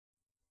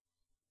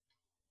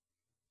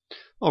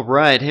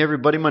Alright, hey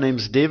everybody, my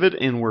name's David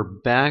and we're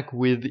back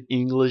with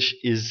English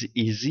is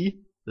Easy.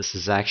 This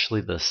is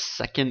actually the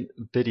second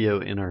video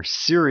in our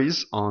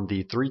series on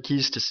the 3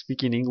 keys to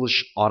speaking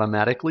English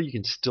automatically. You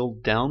can still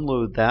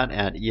download that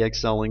at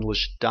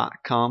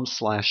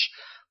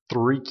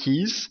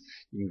exlenglish.com/3keys.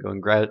 You can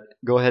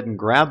go ahead and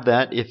grab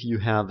that if you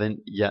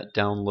haven't yet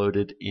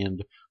downloaded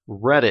and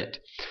read it.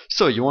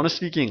 So you want to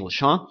speak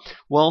English, huh?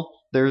 Well,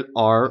 there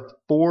are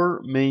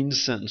 4 main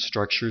sentence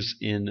structures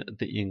in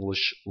the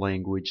English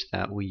language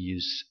that we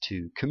use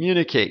to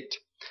communicate.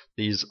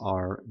 These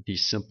are the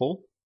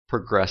simple,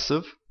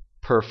 progressive,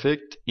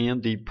 perfect,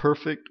 and the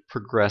perfect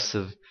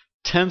progressive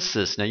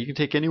tenses. Now you can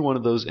take any one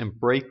of those and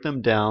break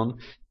them down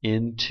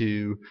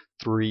into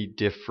 3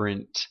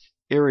 different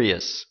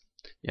areas.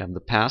 You have the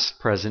past,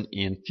 present,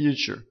 and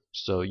future.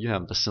 So you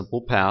have the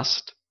simple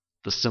past,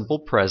 the simple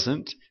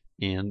present,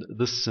 and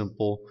the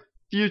simple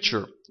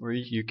future, or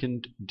you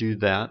can do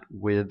that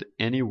with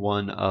any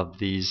one of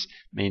these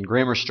main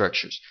grammar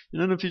structures.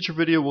 And in a future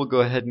video we'll go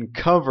ahead and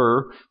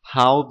cover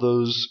how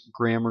those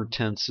grammar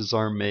tenses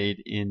are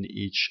made in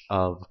each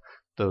of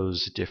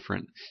those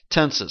different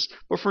tenses.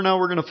 But for now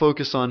we're going to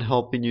focus on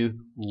helping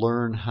you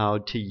learn how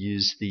to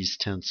use these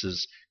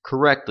tenses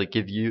correctly,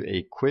 give you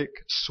a quick,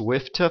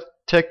 swift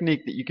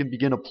technique that you can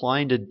begin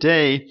applying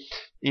today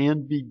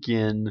and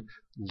begin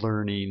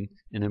learning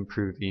and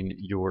improving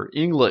your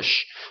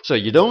English. So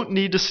you don't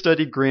need to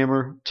study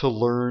grammar to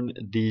learn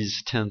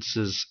these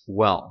tenses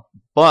well,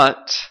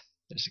 but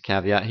there's a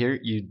caveat here,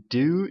 you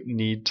do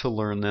need to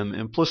learn them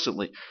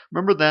implicitly.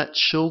 Remember that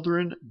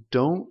children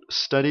don't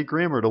study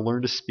grammar to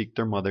learn to speak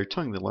their mother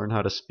tongue. They learn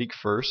how to speak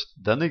first,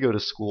 then they go to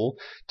school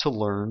to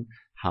learn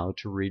how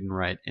to read and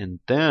write,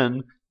 and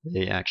then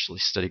they actually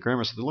study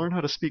grammar. So they learn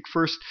how to speak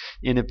first,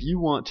 and if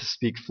you want to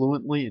speak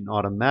fluently and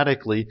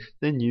automatically,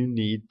 then you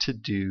need to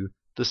do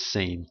the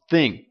same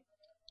thing.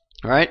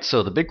 Alright,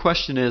 so the big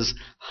question is,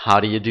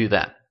 how do you do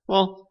that?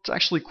 Well, it's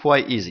actually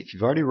quite easy. If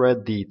you've already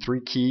read the 3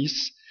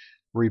 keys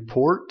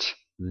report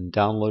and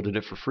downloaded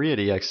it for free at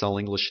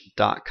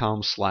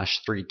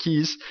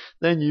exlenglish.com/3keys,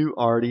 then you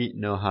already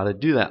know how to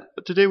do that.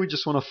 But today we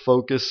just want to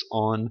focus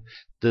on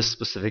this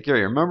specific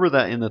area. Remember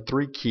that in the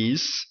 3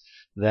 keys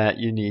that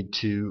you need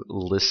to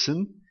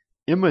listen,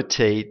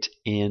 imitate,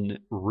 and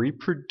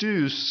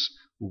reproduce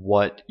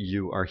what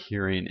you are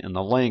hearing in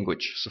the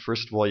language. So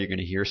first of all, you're going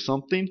to hear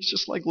something. It's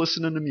just like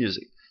listening to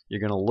music. You're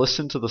going to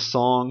listen to the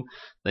song,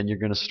 then you're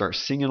going to start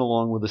singing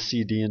along with the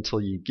CD until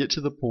you get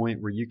to the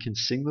point where you can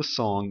sing the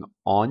song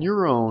on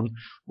your own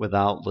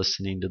without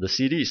listening to the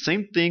CD.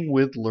 Same thing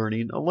with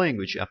learning a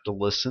language. You have to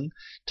listen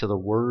to the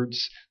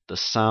words, the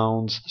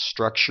sounds, the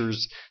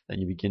structures, then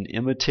you begin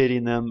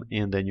imitating them,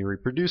 and then you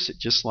reproduce it,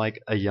 just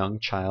like a young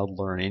child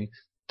learning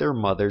their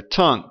mother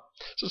tongue.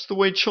 So it's the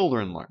way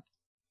children learn.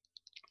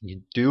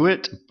 You do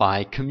it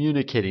by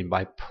communicating,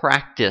 by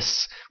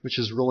practice, which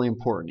is really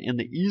important. And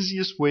the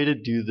easiest way to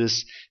do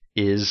this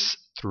is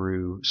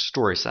through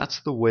stories.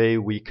 That's the way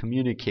we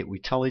communicate. We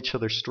tell each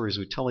other stories.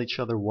 We tell each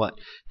other what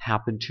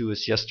happened to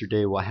us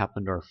yesterday, what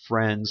happened to our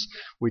friends.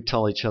 We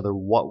tell each other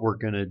what we're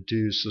going to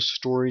do. So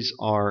stories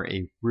are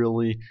a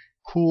really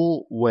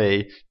cool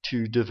way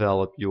to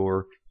develop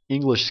your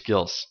English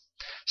skills.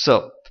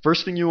 So the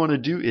first thing you want to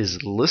do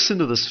is listen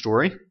to the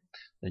story.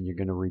 Then you're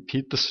going to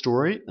repeat the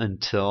story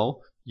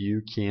until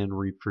you can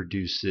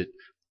reproduce it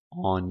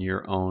on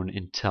your own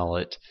and tell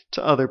it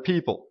to other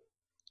people.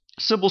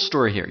 Simple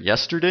story here.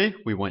 Yesterday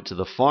we went to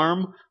the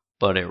farm,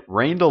 but it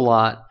rained a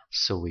lot,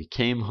 so we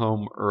came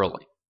home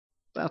early.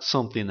 That's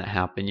something that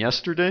happened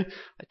yesterday.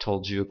 I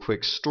told you a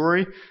quick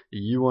story.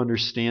 You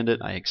understand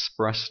it. I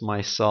expressed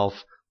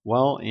myself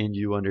well and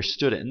you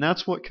understood it. And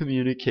that's what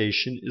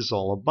communication is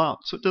all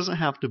about. So it doesn't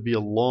have to be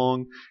a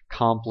long,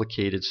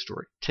 complicated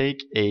story.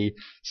 Take a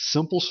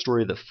simple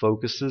story that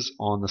focuses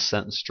on the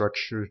sentence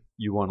structure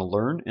you want to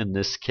learn. In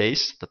this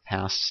case, the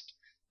past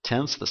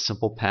tense, the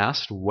simple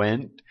past,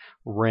 went,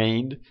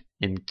 rained,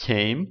 and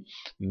came.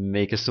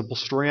 Make a simple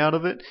story out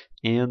of it,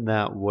 and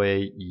that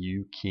way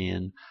you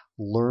can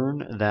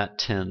learn that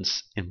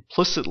tense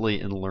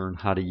implicitly and learn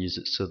how to use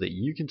it so that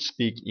you can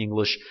speak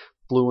English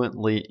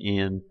fluently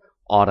and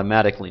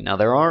automatically. Now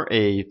there are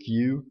a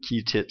few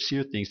key tips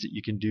here, things that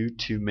you can do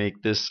to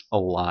make this a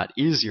lot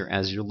easier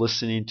as you're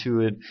listening to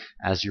it,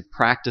 as you're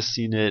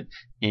practicing it,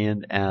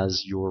 and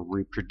as you're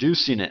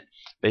reproducing it.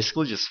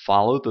 Basically just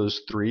follow those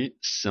 3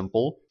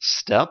 simple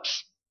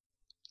steps.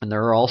 And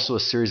there are also a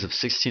series of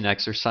 16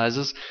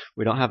 exercises.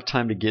 We don't have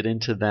time to get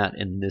into that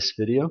in this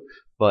video,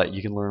 but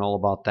you can learn all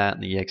about that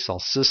in the EXL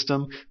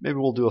system. Maybe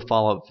we'll do a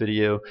follow-up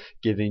video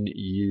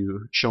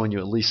showing you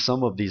at least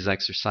some of these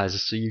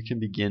exercises so you can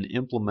begin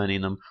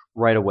implementing them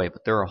right away.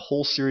 But there are a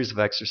whole series of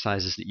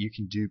exercises that you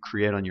can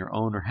create on your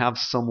own or have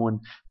someone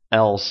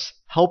else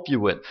help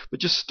you with. But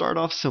just start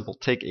off simple.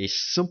 Take a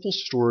simple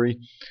story,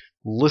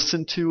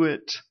 listen to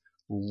it,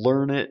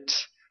 learn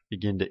it,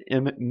 begin to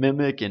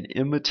mimic and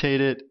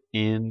imitate it,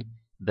 and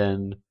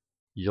then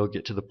you'll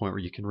get to the point where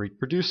you can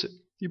reproduce it.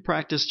 You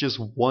practice just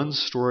 1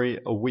 story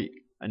a week.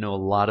 I know a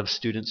lot of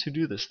students who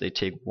do this. They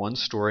take one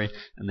story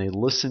and they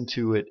listen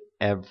to it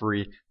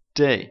every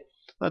day.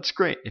 That's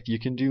great. If you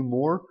can do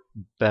more,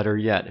 better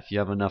yet. If you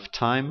have enough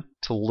time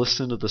to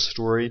listen to the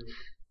story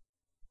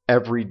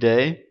every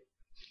day,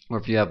 or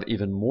if you have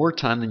even more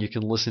time, then you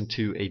can listen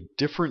to a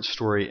different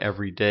story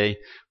every day,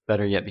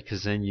 better yet,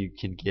 because then you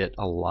can get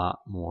a lot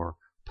more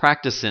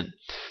practice in.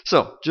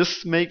 So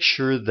just make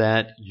sure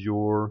that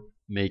you're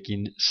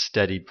making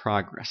steady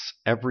progress.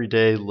 Every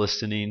day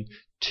listening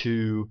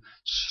to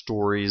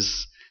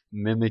stories,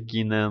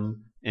 mimicking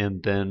them,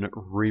 and then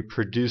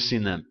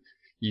reproducing them.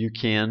 You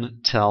can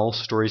tell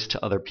stories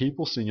to other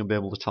people, so you'll be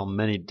able to tell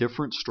many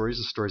different stories,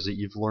 the stories that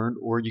you've learned,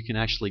 or you can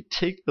actually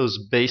take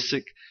those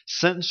basic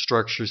sentence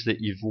structures that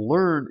you've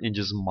learned and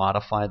just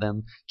modify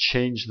them,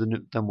 change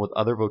them with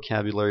other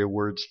vocabulary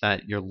words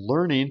that you're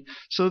learning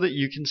so that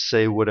you can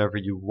say whatever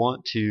you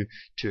want to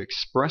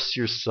express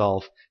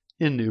yourself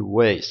in new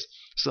ways.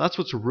 So that's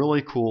what's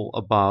really cool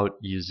about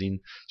using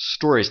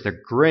stories. They're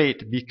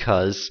great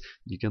because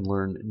you can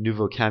learn new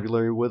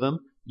vocabulary with them.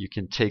 You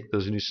can take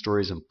those new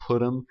stories and put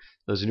them,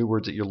 those new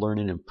words that you're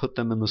learning, and put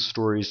them in the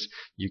stories.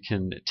 You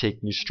can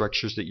take new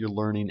structures that you're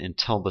learning and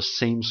tell the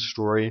same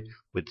story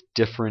with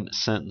different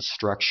sentence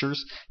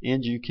structures.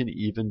 And you can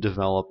even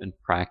develop and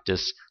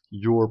practice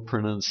your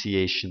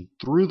pronunciation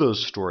through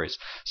those stories.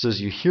 So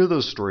as you hear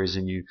those stories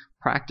and you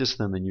practice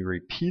them and you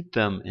repeat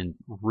them and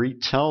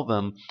retell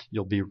them,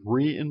 you'll be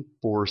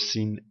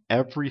reinforcing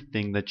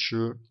everything that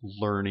you're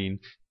learning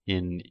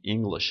in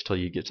English till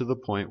you get to the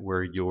point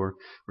where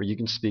you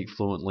can speak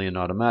fluently and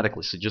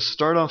automatically. So just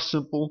start off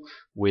simple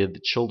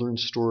with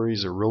children's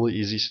stories or really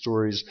easy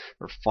stories,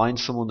 or find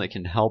someone that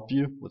can help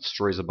you with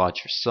stories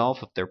about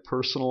yourself if they're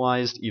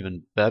personalized,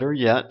 even better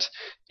yet,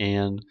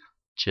 and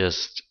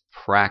just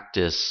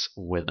practice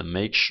with them.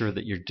 Make sure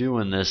that you're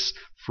doing this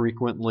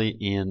frequently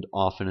and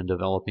often and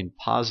developing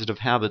positive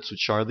habits,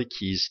 which are the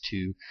keys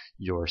to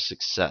your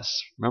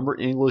success. Remember,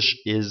 English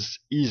is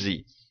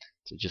easy,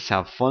 so just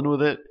have fun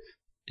with it.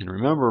 And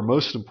remember,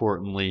 most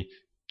importantly,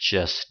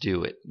 just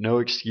do it. No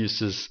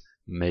excuses.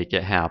 Make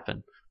it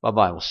happen.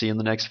 Bye-bye. We'll see you in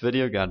the next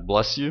video. God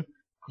bless you,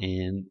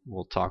 and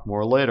we'll talk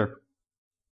more later.